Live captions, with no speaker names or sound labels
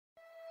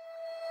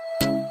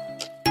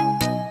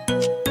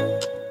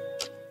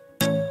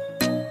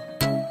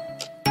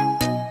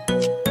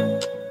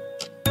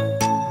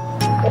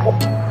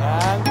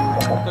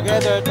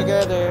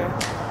together.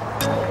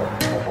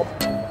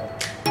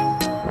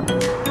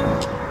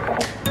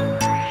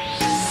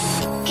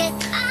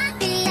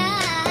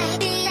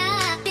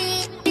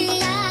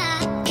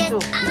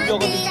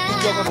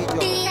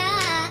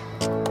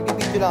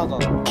 Video lang ako.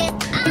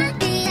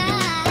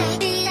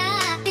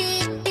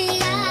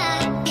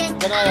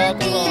 Ganun ayaw,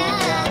 turo.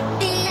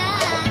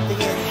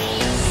 Tingin.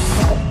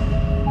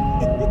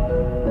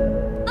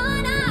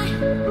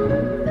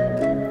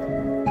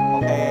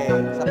 Okay,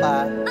 isa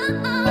pa.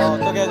 Oh,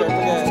 together.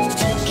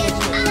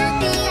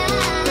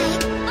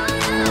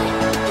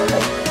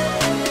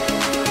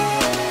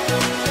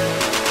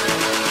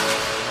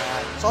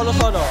 Solo.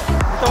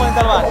 Ito mo yung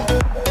dalawa.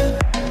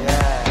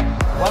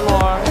 Yeah. One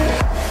more.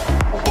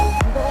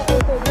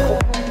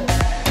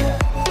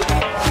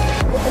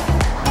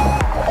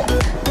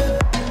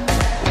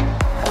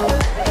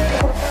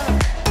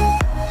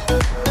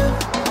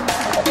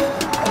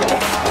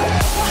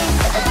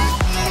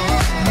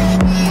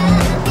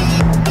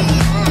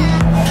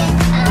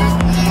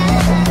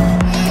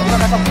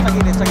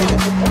 Sa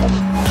gilid.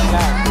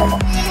 Yan.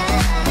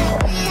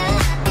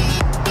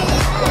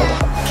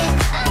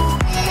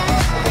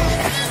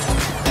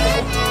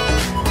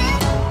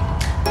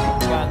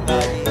 Ganda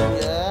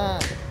dia.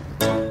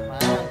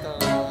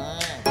 Mantap.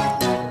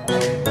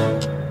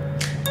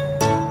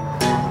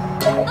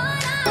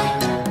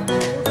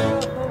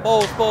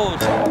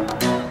 Pose.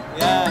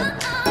 Yan.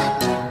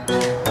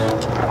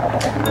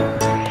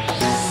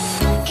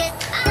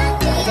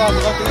 Ikaw,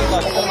 tingin ko.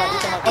 Dito naman.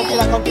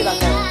 Konti lang.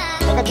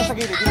 Maganda sa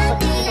gilid. Dito sa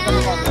gilid.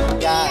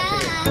 Yan,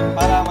 sige.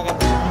 Para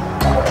maganda.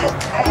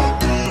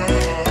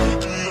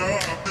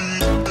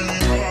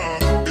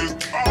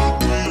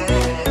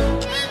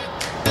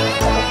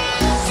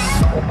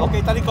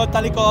 Okay,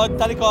 talikod.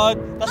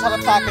 Tapos harap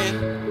sa akin.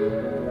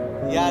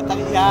 Yan,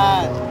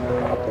 yan.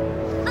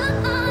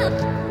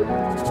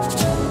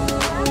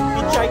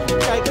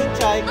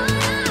 Hitchhike.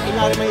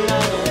 Kunwari may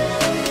ano.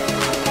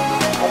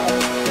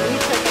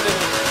 Hitchhike ka din.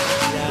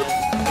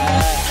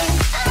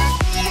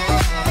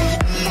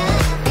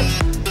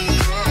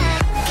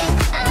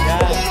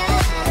 Yan.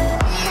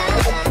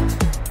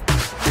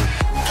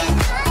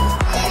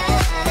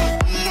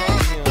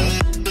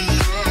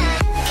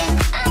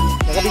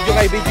 Naka-video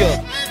kayo, video.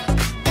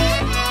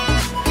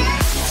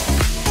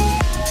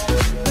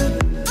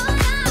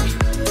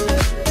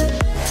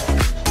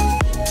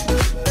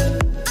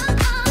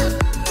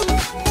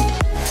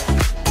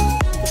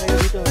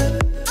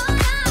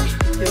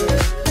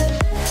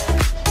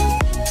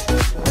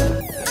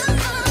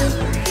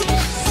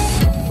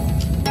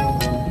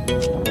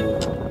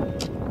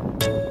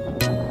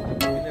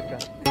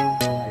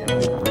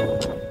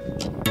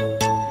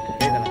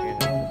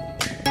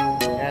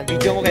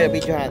 Video mo kayo,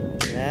 videohan.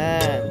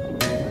 Yan.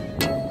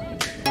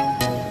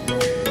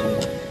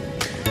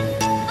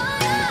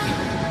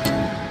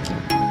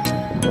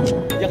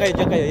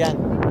 Diyan kayo, yan.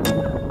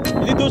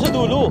 Hindi doon sa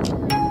dulo.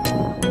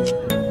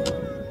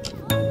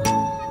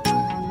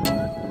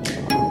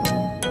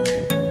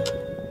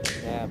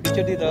 Yan,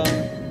 picture dito.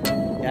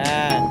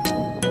 Yan.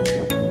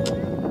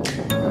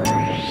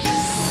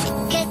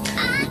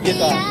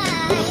 Dito.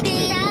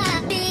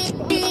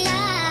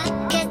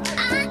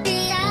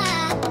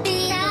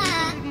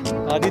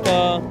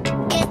 Dito.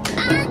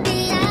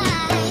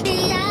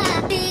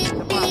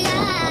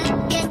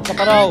 Sa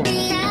paraw.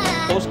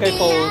 Pose kay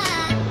pose.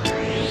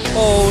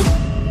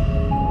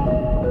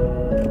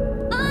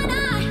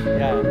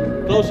 Yan.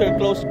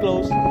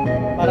 Close.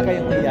 Para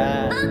kayong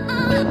yan.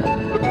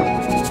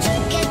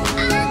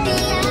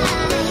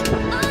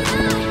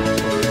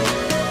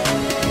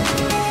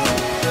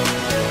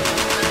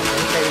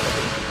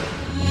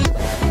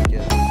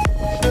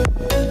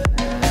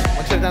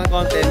 Magsalita ng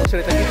content.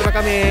 Dito na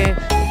kami.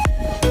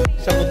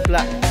 Sa Mutla.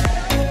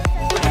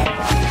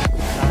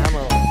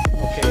 Tama.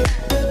 Okay.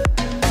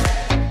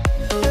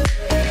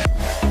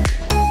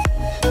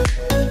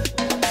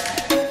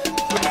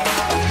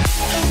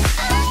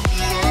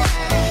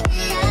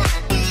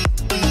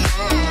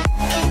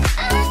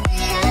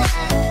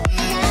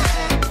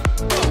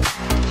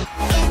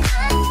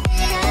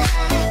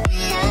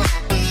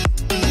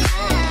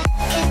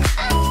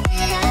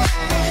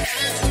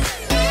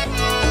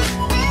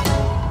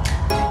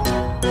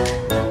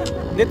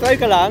 Hindi, try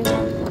ka lang.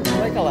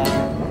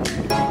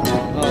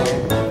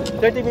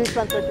 30 minutes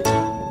lang, 30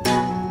 minutes.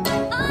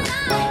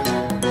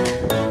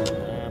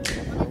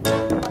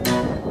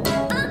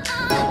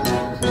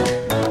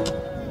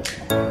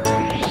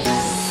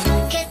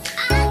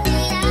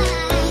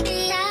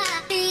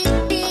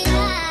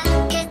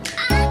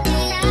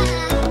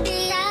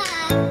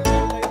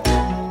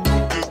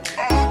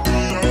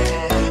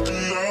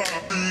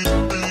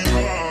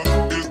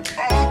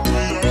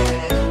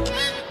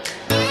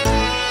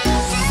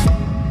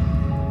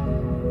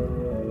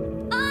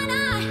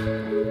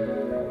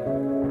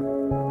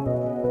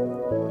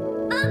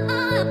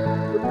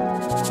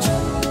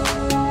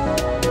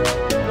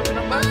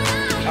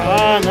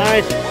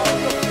 Nice.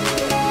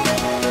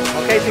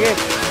 Okay, sige.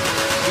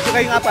 Dito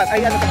kayong apat.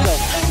 Ay, ano tatlo?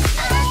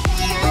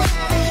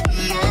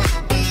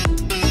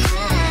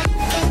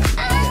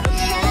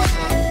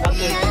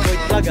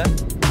 flag ha.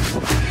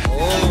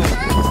 Oh.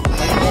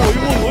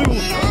 Oy.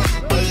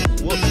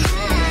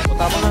 O,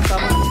 tama na,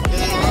 tama.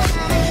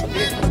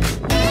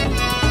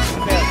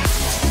 Okay.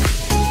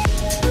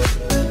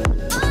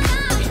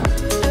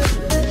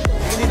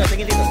 Okay.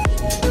 Tingin dito.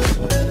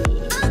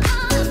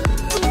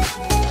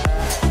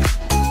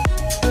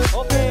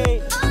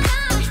 Okay.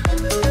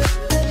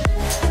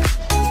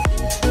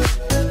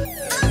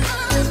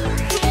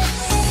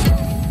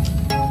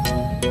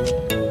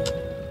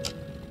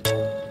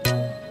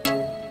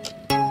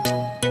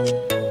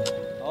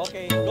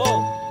 Okay, go.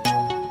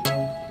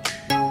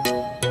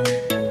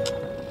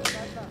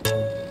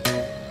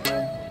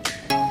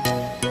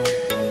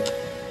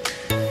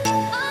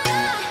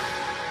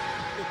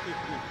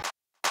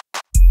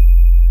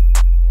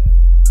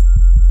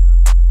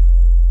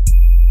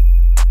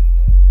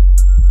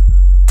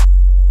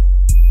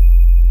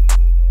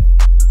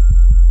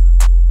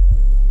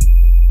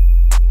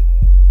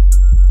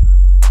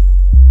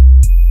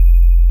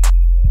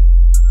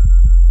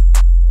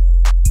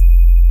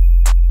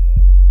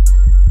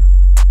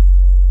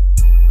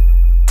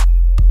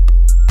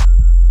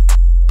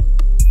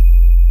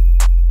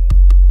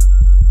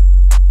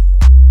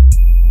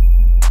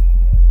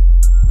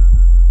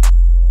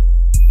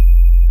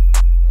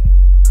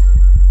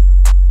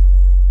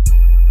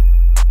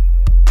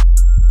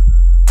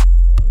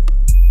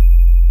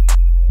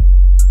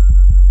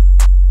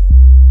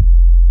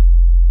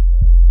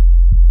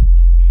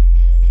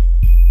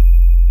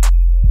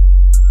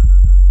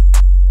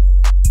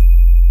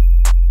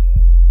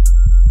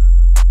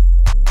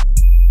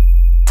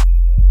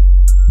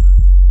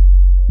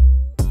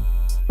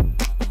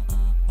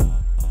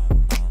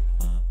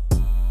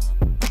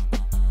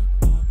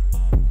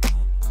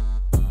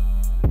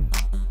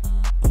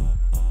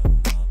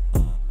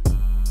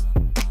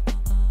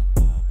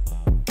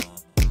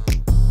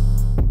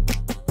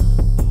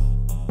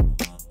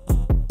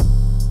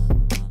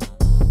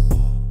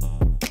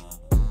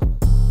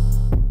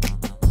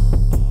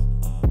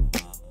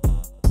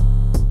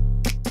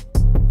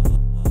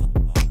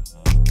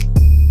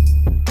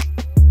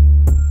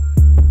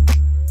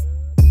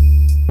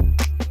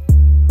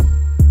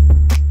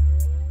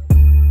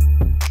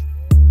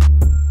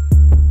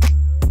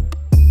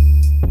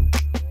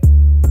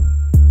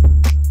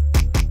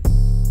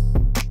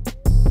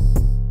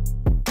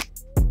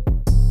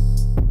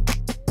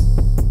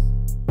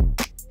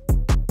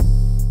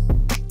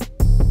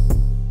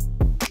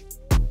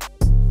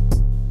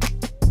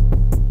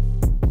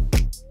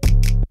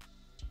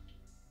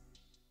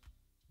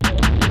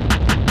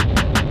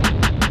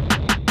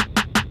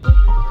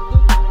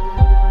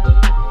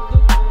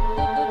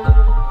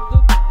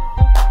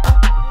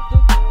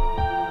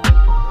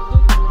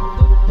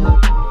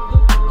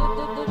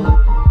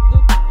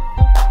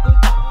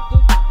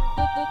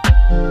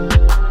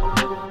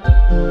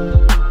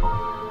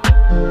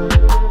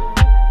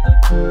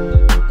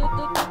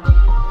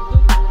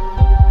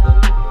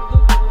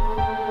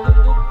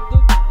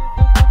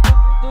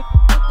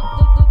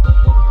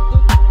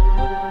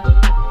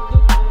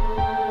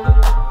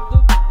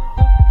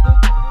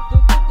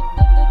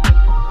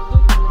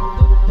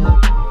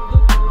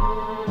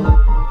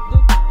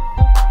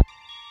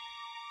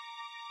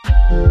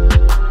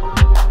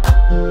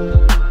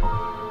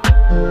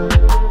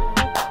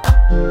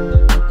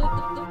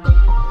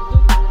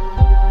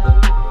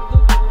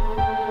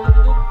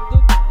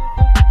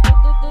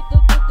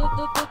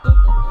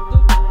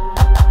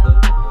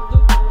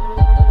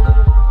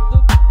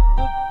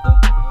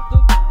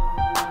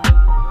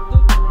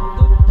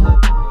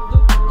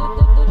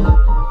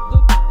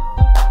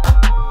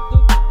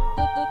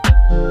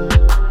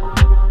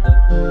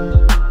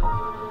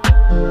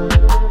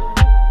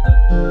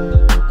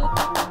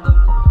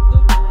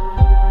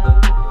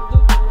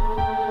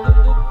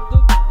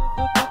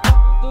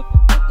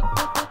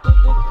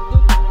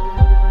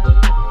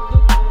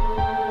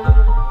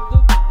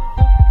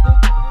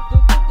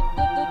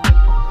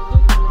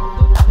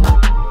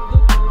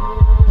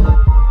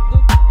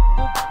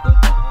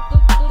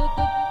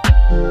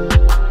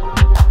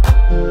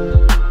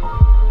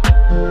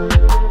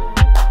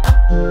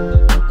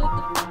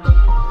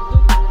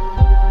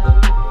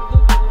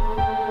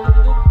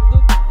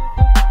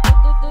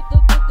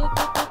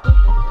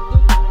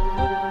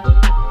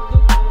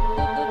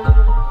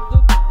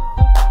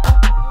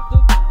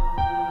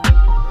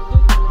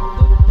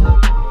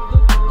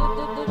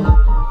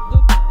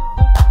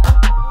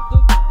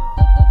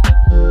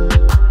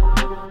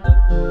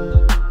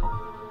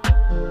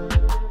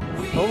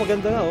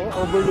 Ganda nga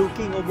oh,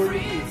 overlooking.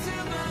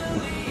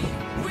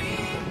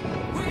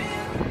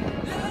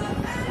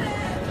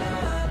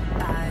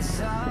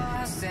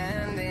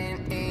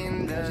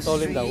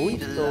 Stolen daw, uy,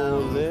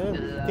 stolen.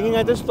 Tingin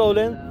nga ito,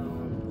 stolen.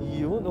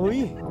 Yun,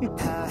 uy.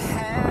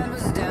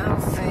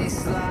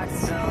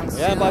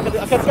 Ayan,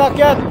 akit ka,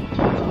 akit.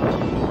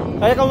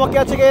 Kaya ka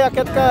umakyat, sige,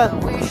 akit ka.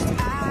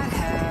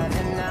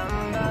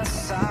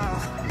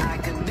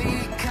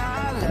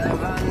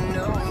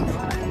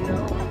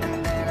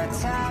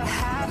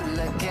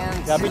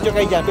 Yeah, picture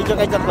kayo dyan,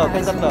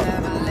 tatlo.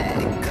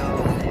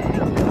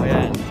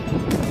 Ayan.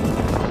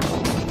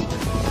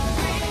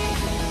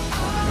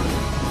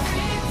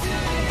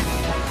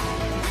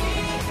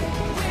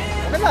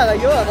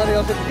 lalayo.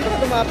 Dito ka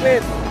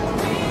lumapit.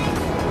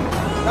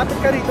 Lapit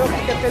ka rito.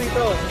 Akyat ka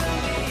rito.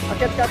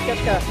 Akyat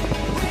ka.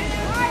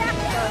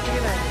 Sige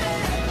na.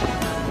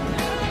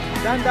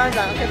 Dahan-dahan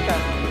lang. Akyat ka.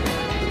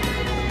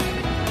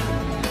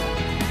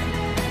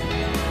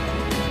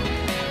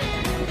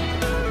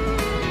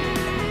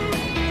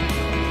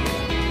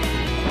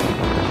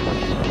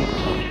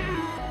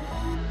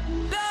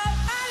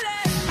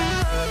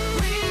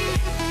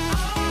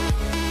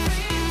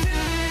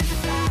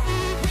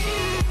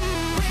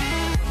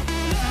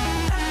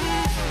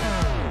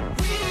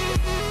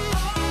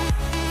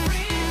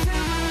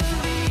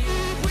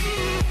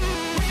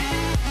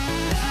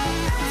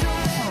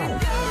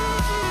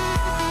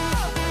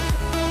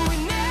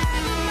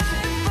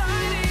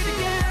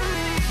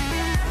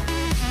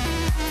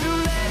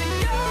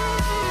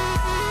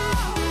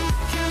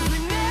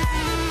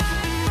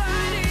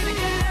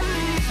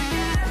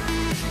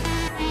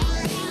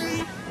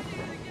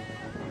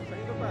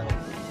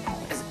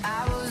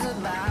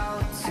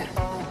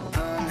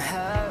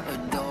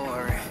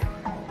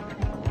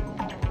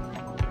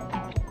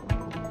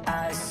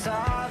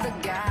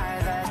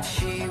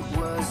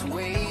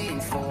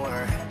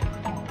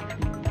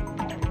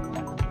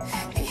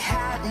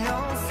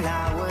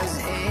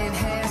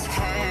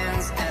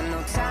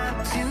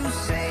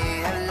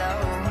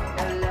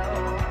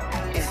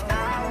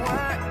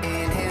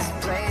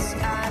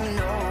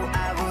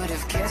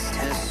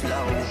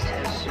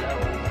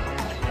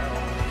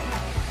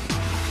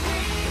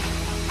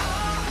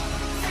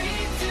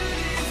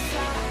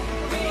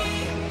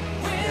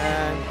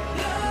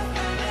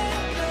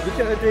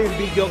 Ito yung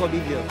video ko,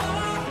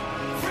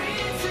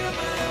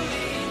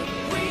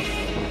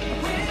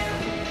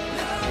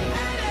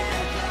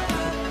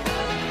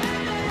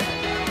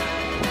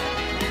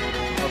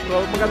 So,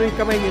 magano yung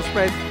kamay niyo,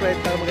 spread,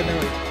 para maganda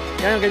nun.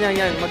 Yan,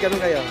 ganyan, magano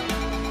kayo.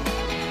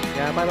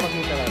 Yan, para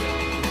makita lang.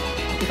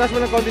 Itas mo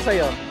ng konti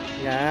sa'yo.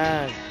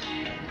 Yan.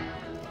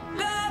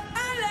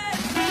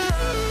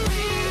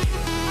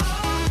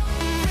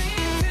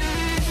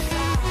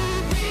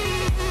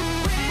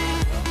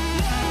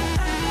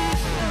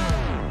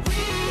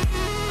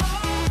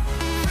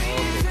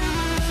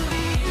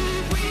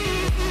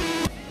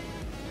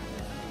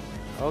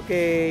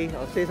 Okay.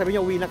 Okay, sabi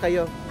niyo, uwi na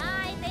kayo.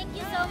 Hi, thank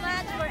you so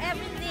much for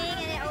everything.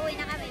 And uwi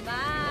na kami.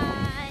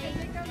 Bye.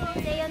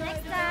 See you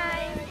next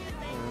time. Next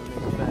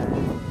time.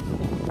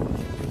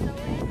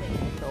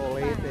 So,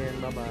 ulitin.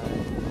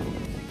 Bye-bye.